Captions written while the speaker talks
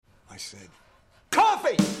said,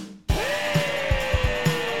 coffee!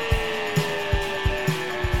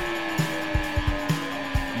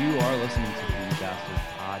 You are listening to the Green Bastard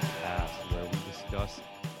Podcast, where we discuss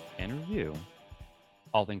and review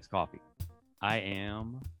all things coffee. I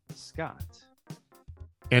am Scott.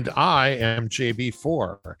 And I am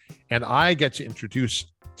JB4. And I get to introduce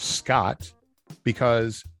Scott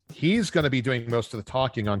because he's going to be doing most of the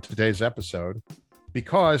talking on today's episode,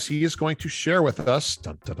 because he is going to share with us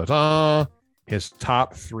his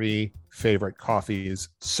top 3 favorite coffees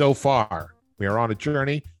so far. We are on a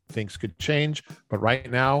journey. Things could change, but right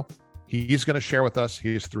now he's going to share with us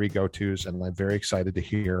his 3 go-tos, and I'm very excited to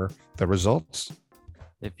hear the results.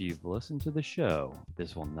 If you've listened to the show,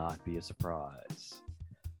 this will not be a surprise.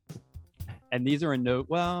 And these are in no,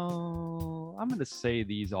 well, I'm going to say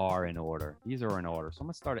these are in order. These are in order. So I'm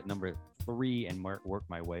going to start at number 3 and work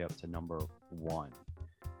my way up to number 1.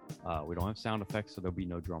 We don't have sound effects, so there'll be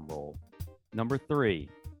no drum roll. Number 3,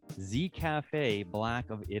 Z Cafe Black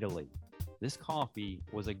of Italy. This coffee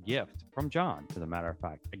was a gift from John, as a matter of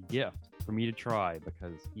fact, a gift for me to try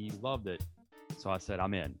because he loved it. So I said,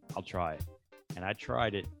 I'm in, I'll try it. And I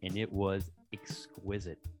tried it, and it was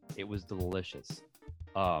exquisite. It was delicious.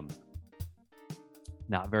 Not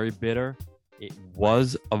very bitter. It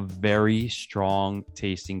was a very strong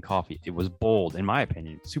tasting coffee. It was bold, in my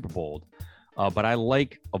opinion, super bold. But I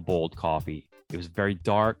like a bold coffee. It was very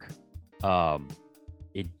dark.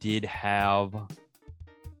 It did have, I'm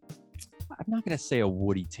not going to say a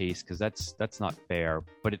woody taste because that's not fair,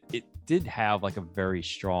 but it did have like a very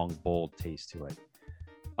strong, bold taste to it.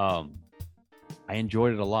 I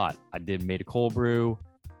enjoyed it a lot. I made a cold brew,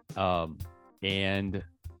 and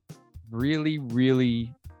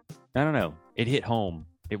really, I don't know. It hit home.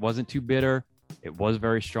 It wasn't too bitter. It was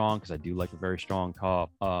very strong because I do like a very strong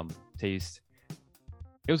taste.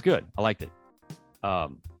 It was good. I liked it.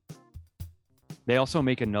 They also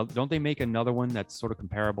make another. Don't they make another one that's sort of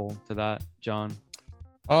comparable to that, John?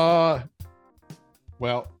 Well,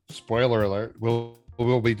 spoiler alert.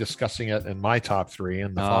 We'll be discussing it in my top 3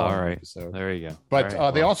 in the following episode. There you go.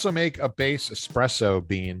 But they also make a base espresso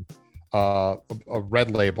bean, a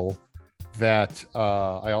red label that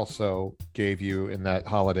I also gave you in that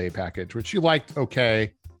holiday package, which you liked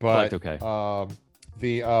okay, but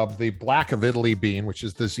the Black of Italy bean, which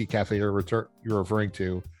is the Z Cafe you're referring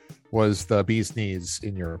to, was the bee's knees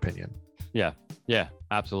in your opinion. Yeah,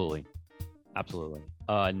 absolutely.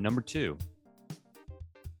 Number 2,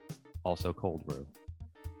 also cold brew.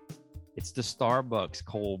 It's the Starbucks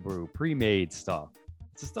cold brew pre-made stuff.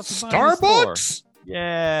 It's the stuff Starbucks.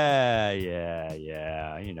 Yeah.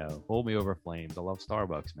 You know, hold me over flames. I love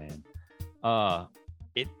Starbucks, man.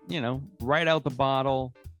 It, right out the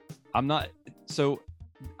bottle. Let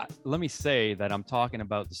me say that I'm talking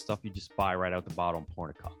about the stuff you just buy right out the bottle and pour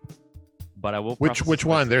in a cup. But I will. Which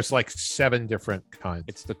one? There's like 7 different kinds.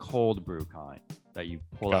 It's the cold brew kind that you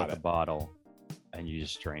pull out the bottle and you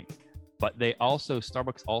just drink. But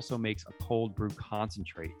Starbucks also makes a cold brew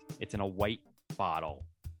concentrate. It's in a white bottle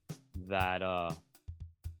that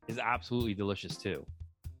is absolutely delicious too.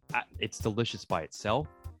 It's delicious by itself.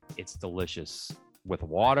 It's delicious with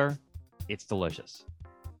water. It's delicious.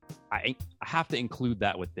 I have to include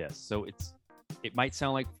that with this. So it might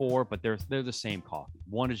sound like 4, but they're the same coffee.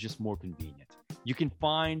 One is just more convenient. You can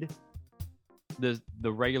find the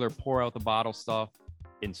regular pour out the bottle stuff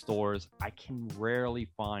in stores. I can rarely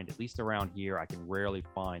find, at least around here,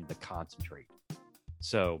 the concentrate.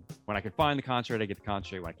 So when I can find the concentrate, I get the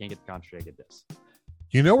concentrate. When I can't get the concentrate, I get this.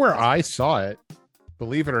 You know where I saw it,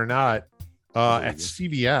 believe it or not, at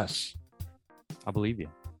CVS. I believe you.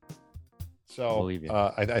 So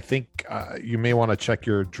I think you may want to check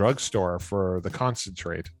your drugstore for the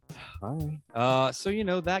concentrate. All right. So,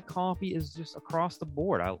 that coffee is just across the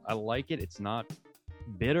board. I like it. It's not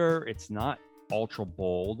bitter. It's not ultra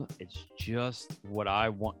bold. It's just what I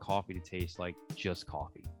want coffee to taste like, just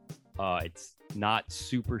coffee. It's not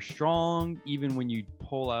super strong. Even when you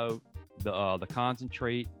pull out the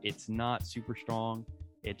concentrate, it's not super strong.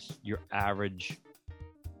 It's your average.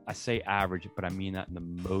 I say average, but I mean that in the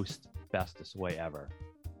most bestest way ever.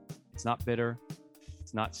 It's not bitter.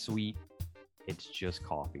 It's not sweet. It's just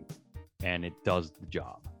coffee, and it does the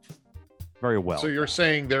job very well. So you're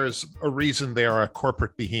saying there's a reason they are a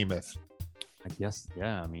corporate behemoth? I guess,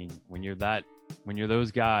 yeah. I mean, when you're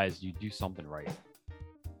those guys, you do something right.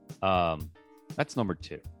 That's number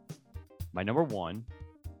 2. My number 1,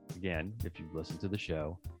 again, if you've listened to the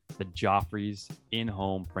show, the Joffrey's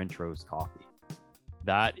in-home French roast coffee.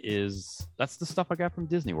 That's the stuff I got from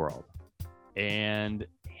Disney World. And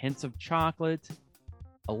hints of chocolate,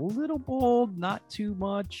 a little bold, not too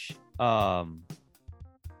much.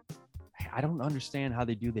 I don't understand how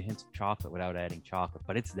they do the hints of chocolate without adding chocolate,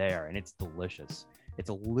 but it's there and it's delicious. It's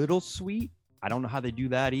a little sweet. I don't know how they do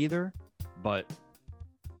that either, but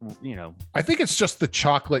you know, I think it's just the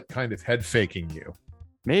chocolate kind of head faking you.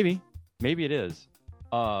 Maybe it is.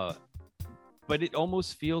 But it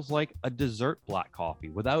almost feels like a dessert black coffee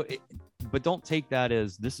without it. But don't take that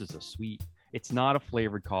as this is a sweet. It's not a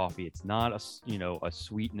flavored coffee. It's not a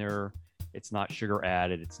sweetener. It's not sugar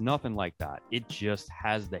added. It's nothing like that. It just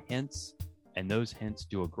has the hints, and those hints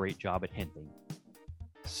do a great job at hinting.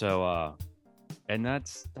 So, and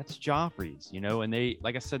that's Joffrey's, and they,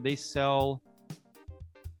 like I said, they sell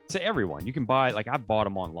to everyone. You can buy, like, I bought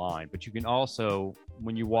them online, but you can also,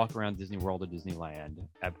 when you walk around Disney World or Disneyland,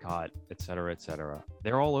 Epcot, et cetera,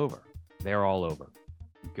 they're all over.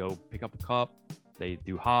 You go pick up a cup. They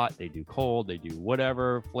do hot, they do cold, they do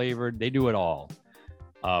whatever flavored, they do it all.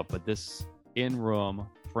 But this in-room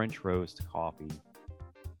French roast coffee,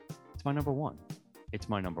 it's my number one.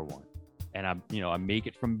 And I make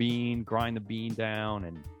it from bean, grind the bean down,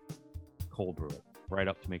 and cold brew it right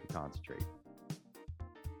up to make a concentrate.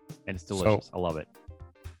 And it's delicious. So, I love it.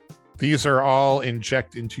 These are all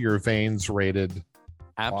inject into your veins rated.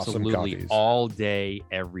 Absolutely, awesome coffees. All day,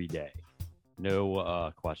 every day.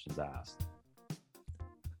 No questions asked.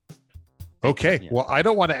 Okay. Yeah. Well, I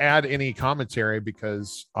don't want to add any commentary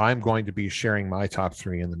because I'm going to be sharing my top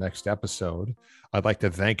 3 in the next episode. I'd like to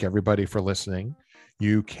thank everybody for listening.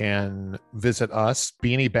 You can visit us,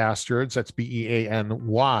 Beanie Bastards, that's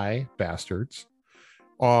BEANY Bastards,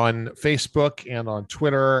 on Facebook and on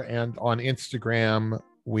Twitter and on Instagram.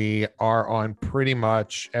 We are on pretty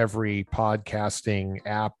much every podcasting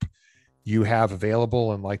app you have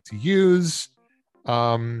available and like to use.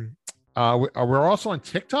 We're also on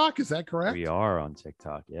TikTok. Is that correct? We are on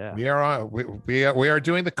TikTok. Yeah, we are on. We are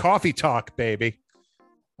doing the coffee talk, baby.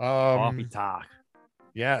 Coffee talk.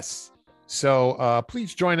 Yes. So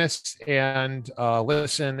please join us and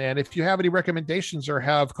listen. And if you have any recommendations or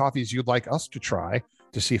have coffees you'd like us to try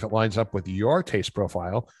to see if it lines up with your taste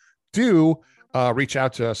profile, do reach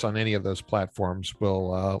out to us on any of those platforms.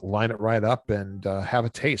 We'll line it right up and have a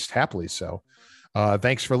taste happily. So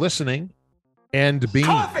thanks for listening. And being.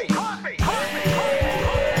 Coffee!